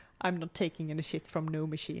 "I'm not taking any shit from no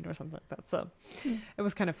machine," or something like that. So it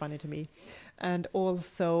was kind of funny to me. And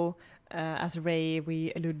also, as Ray,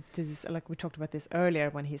 we alluded to this, like we talked about this earlier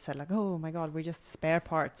when he said, like, "Oh my God, we're just spare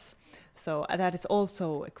parts." So that is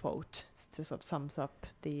also a quote to sort of sums up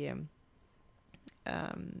the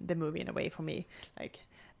movie in a way for me. Like,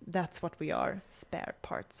 that's what we are, spare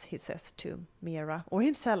parts, he says to Mira, or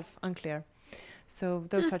himself, unclear. So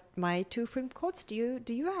those are my two film quotes. Do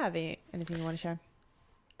you have anything you want to share?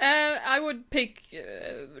 I would pick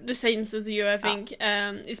the same as you, I think.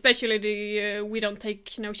 Especially the we don't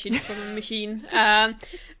take no shit from a machine.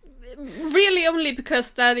 Really only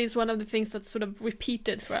because that is one of the things that's sort of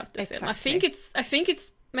repeated throughout the film. I think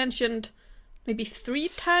it's mentioned maybe 3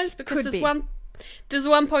 times, because there's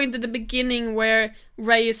one point at the beginning where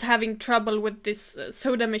Ray is having trouble with this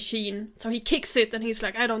soda machine, so he kicks it and he's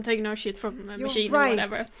like, "I don't take no shit from a machine," or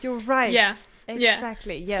whatever. You're right. Yeah.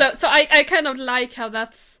 Exactly. Yeah. Yes. So I kind of like how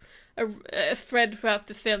that's a thread throughout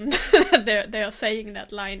the film. they are saying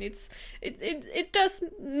that line. It does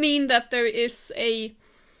mean that there is a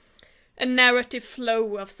a narrative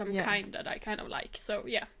flow of some Yeah. kind that I kind of like. So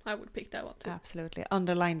yeah, I would pick that one too. Absolutely.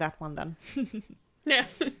 Underline that one then. Yeah.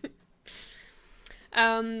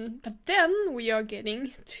 But then we are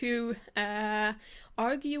getting to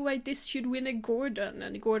argue why this should win a Gordon.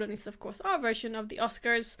 And Gordon is, of course, our version of the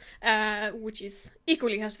Oscars, which is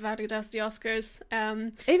equally as valid as the Oscars.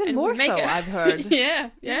 Even and more we make so, I've heard.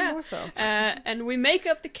 Yeah, Even yeah. more so. And we make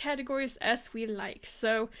up the categories as we like.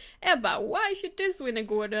 So, Ebba, why should this win a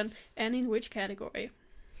Gordon, and in which category?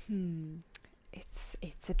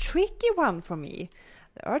 It's a tricky one for me.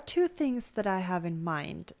 There are two things that I have in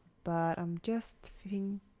mind, but I'm just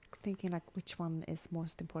thinking like which one is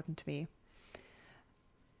most important to me.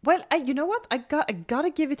 Well, you know what? I gotta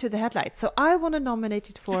give it to the headlights. So I want to nominate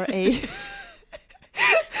it for a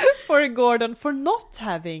for a Gordon for not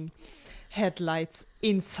having headlights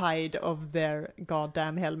inside of their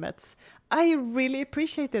goddamn helmets. I really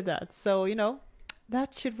appreciated that. So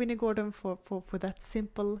that should win a Gordon for that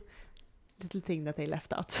simple little thing that they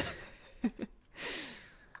left out.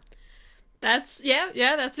 That's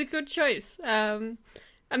a good choice.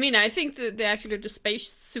 I mean, I think the space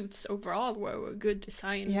suits overall were a good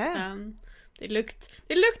design. Yeah. They looked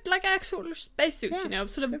like actual spacesuits, Yeah,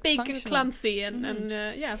 sort of looked big functional. and clumsy and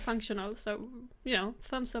functional. So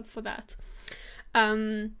thumbs up for that.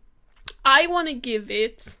 I want to give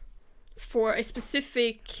it for a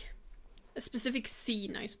specific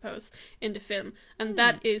scene, I suppose, in the film, and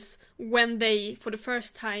that is when they, for the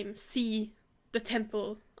first time, see the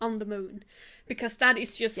temple on the moon, because that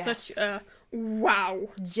is just such a wow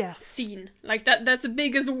scene. Like that's the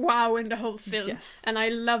biggest wow in the whole film. Yes. And I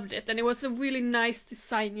loved it, and it was a really nice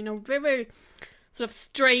design, very, very sort of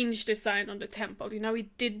strange design on the temple.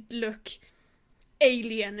 It did look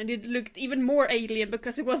alien, and it looked even more alien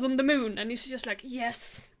because it was on the moon, and it's just like,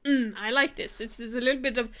 yes, I like this. It's a little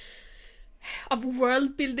bit of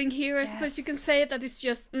world building here, I suppose you can say it. That is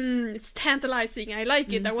just it's tantalizing. I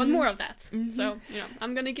like it. I want more of that. So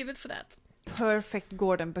I'm gonna give it for that. Perfect,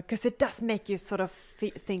 Gordon, because it does make you sort of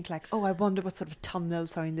think like, oh, I wonder what sort of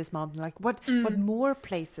tunnels are in this mountain. Like, what more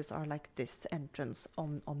places are like this entrance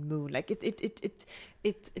on moon? Like it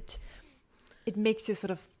makes you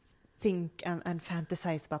sort of think and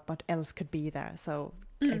fantasize about what else could be there. So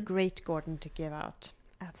a great Gordon to give out.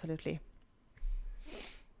 Absolutely.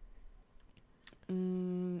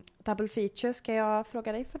 Double feature, ska jag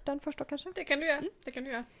fråga dig för den först då kanske? Det kan du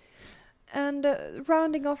göra. And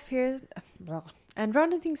rounding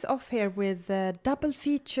things off here with double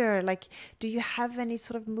feature, like, do you have any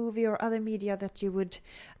sort of movie or other media that you would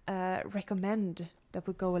recommend that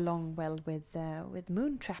would go along well with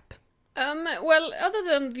Moontrap? Well, other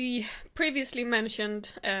than the previously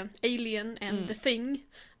mentioned Alien and The Thing,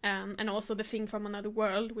 and also The Thing from Another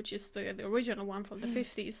World, which is the original one from the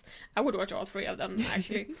 50s, I would watch all three of them,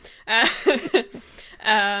 actually.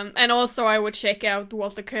 And also I would check out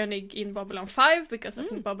Walter Koenig in Babylon 5, because I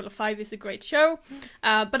think Babylon 5 is a great show.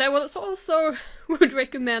 But I also would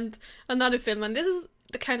recommend another film, and this is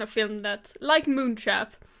the kind of film that, like Moontrap,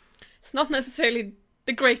 it's not necessarily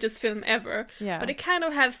the greatest film ever, but it kind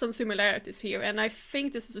of have some similarities here, and I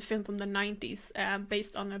think this is a film from the 90s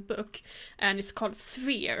based on a book, and it's called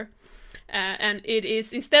Sphere, and it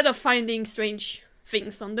is, instead of finding strange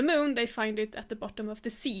things on the moon, they find it at the bottom of the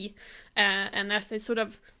sea, and as they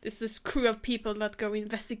this crew of people that go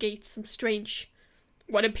investigate some strange,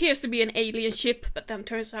 what appears to be an alien ship, but then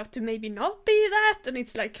turns out to maybe not be that, and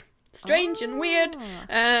it's like strange and weird,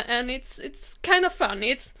 and it's kind of fun.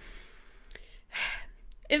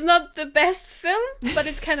 It's not the best film, but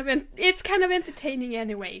it's kind of entertaining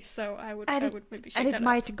anyway. So I would maybe check that out. And it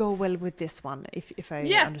might go well with this one, if I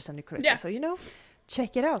understand it correctly. Yeah. So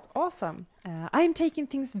check it out. Awesome. I'm taking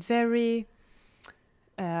things very,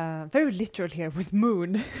 very literal here with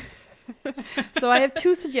Moon. So I have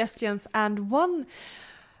two suggestions, and one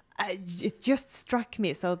it just struck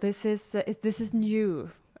me. So this is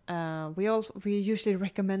new. We usually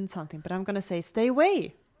recommend something, but I'm gonna say stay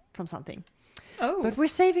away from something. Oh. But we're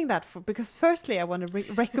saving that because firstly I want to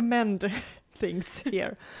recommend things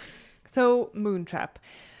here. So Moontrap,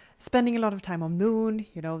 spending a lot of time on moon,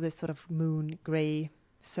 this sort of moon gray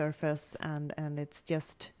surface, and it's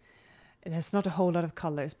just, there's not a whole lot of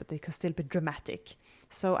colors, but they can still be dramatic.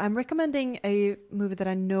 So I'm recommending a movie that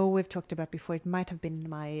I know we've talked about before. It might have been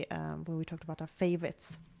my when we talked about our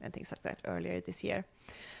favorites and things like that earlier this year.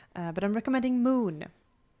 But I'm recommending Moon.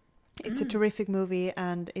 It's a terrific movie,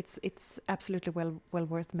 and it's absolutely well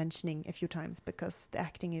worth mentioning a few times, because the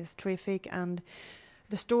acting is terrific and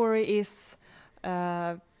the story is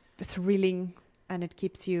thrilling, and it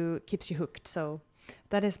keeps you hooked. So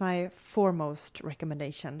that is my foremost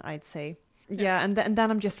recommendation, I'd say. Yeah, and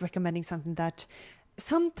then I'm just recommending something that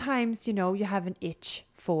sometimes, you know, you have an itch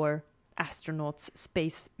for astronauts,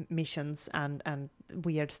 space missions, and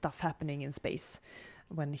weird stuff happening in space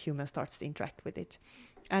when human starts to interact with it.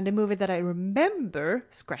 And a movie that I remember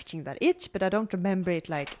scratching that itch, but I don't remember it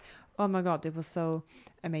like, oh my god, it was so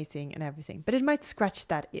amazing and everything. But it might scratch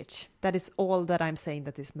that itch. That is all that I'm saying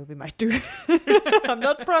that this movie might do. I'm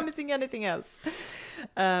not promising anything else.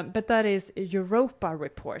 But that is Europa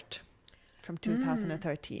Report from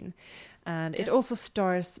 2013. And it also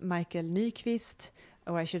stars Mikael Nyqvist,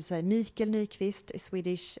 or I should say Mikael Nyqvist, a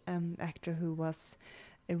Swedish actor who was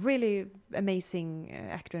a really amazing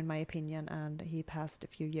actor in my opinion, and he passed a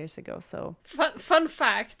few years ago. So fun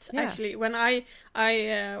fact, actually, when I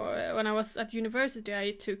was at university,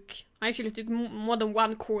 I actually took more than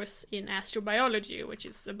one course in astrobiology, which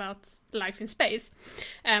is about life in space.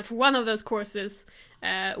 And for one of those courses,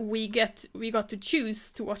 we got to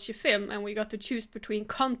choose to watch a film, and we got to choose between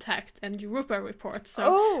Contact and Europa Report.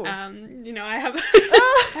 So, you know, I have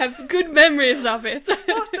have good memories of it.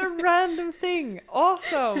 What a random thing!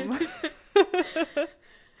 Awesome.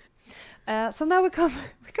 So now we come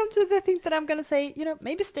to the thing that I'm gonna say. You know,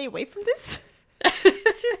 maybe stay away from this,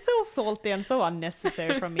 which is so salty and so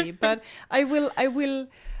unnecessary from me. But I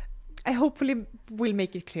hopefully will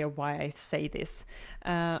make it clear why I say this.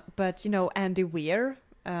 But, you know, Andy Weir,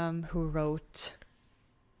 who wrote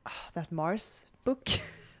that Mars book.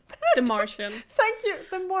 The Martian. Thank you,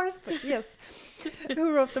 the Mars book, yes.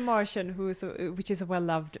 Who wrote The Martian, which is a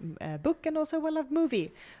well-loved book and also a well-loved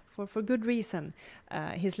movie for good reason.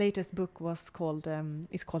 His latest book is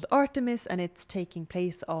called Artemis, and it's taking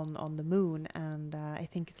place on the moon, and I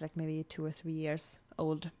think it's like maybe 2 or 3 years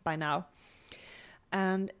old by now.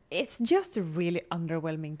 And it's just a really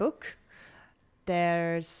underwhelming book.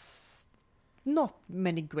 There's not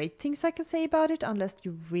many great things I can say about it unless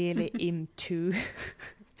you're really into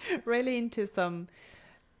some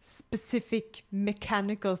specific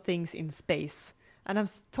mechanical things in space. And I'm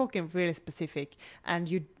talking really specific, and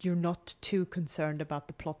you're not too concerned about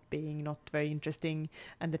the plot being not very interesting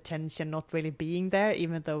and the tension not really being there,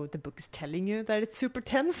 even though the book is telling you that it's super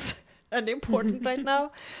tense and important right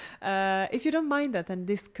now. If you don't mind that, then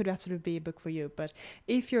this could absolutely be a book for you. But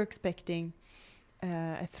if you're expecting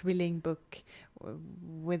a thrilling book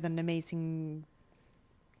with an amazing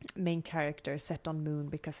main character set on moon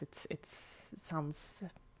because it sounds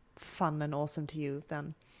fun and awesome to you,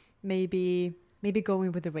 then maybe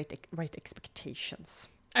going with the right expectations.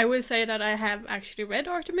 I will say that I have actually read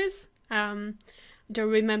Artemis. Don't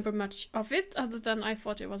remember much of it other than I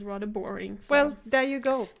thought it was rather boring. So. Well, there you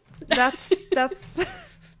go. That's that's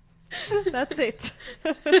it.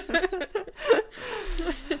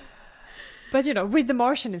 But you know, read The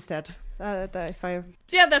Martian instead. Yeah,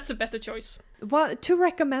 that's a better choice. 2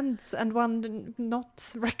 recommends and 1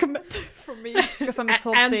 not recommend from me because I'm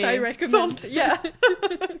salty. Anti-recommend. Yeah.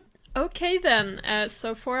 Okay then,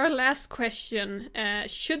 so for our last question,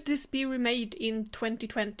 should this be remade in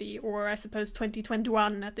 2020 or I suppose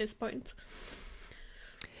 2021 at this point?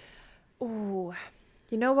 Oh,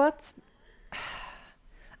 you know what?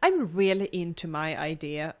 I'm really into my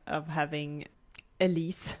idea of having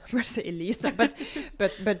Elise, I'm going to say Elise,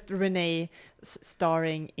 but Renee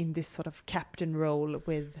starring in this sort of captain role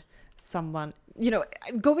with someone, you know,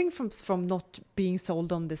 going from not being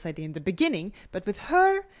sold on this idea in the beginning, but with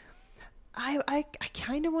her, I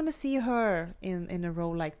kind of want to see her in a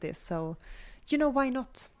role like this. So, you know, why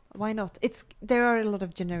not? Why not? There are a lot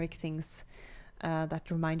of generic things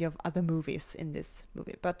that remind you of other movies in this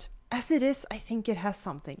movie, but as it is, I think it has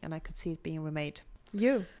something, and I could see it being remade.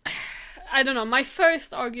 You? I don't know. My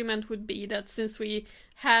first argument would be that since we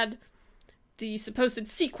had the supposed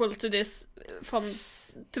sequel to this from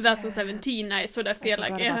 2017, I sort of feel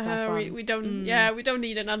like we don't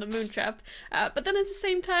need another Moontrap. But then at the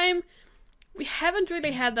same time, we haven't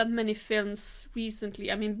really had that many films recently.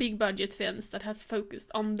 I mean, big budget films that has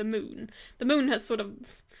focused on the moon. The moon has sort of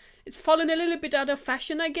it's fallen a little bit out of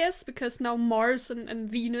fashion, I guess, because now Mars and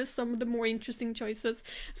Venus some of the more interesting choices.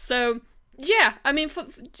 So yeah, I mean,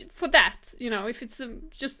 for that, you know, if it's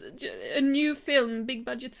just a new film, big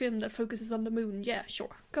budget film that focuses on the moon, yeah,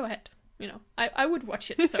 sure, go ahead. You know, I would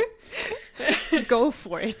watch it, so. Go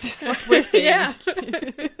for it, is what we're saying. Yeah.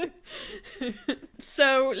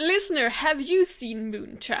 So, listener, have you seen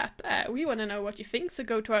Moontrap? We want to know what you think, so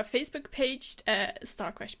go to our Facebook page,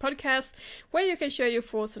 Star Crash Podcast, where you can share your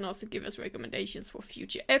thoughts and also give us recommendations for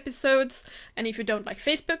future episodes. And if you don't like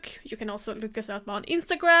Facebook, you can also look us up on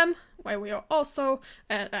Instagram, where we are also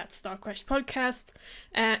at Star Crash Podcast.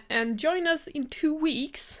 And join us in 2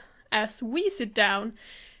 weeks as we sit down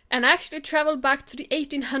and actually travel back to the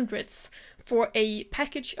 1800s for a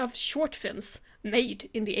package of short films made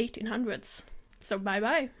in the 1800s. So bye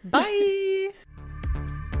bye. Bye!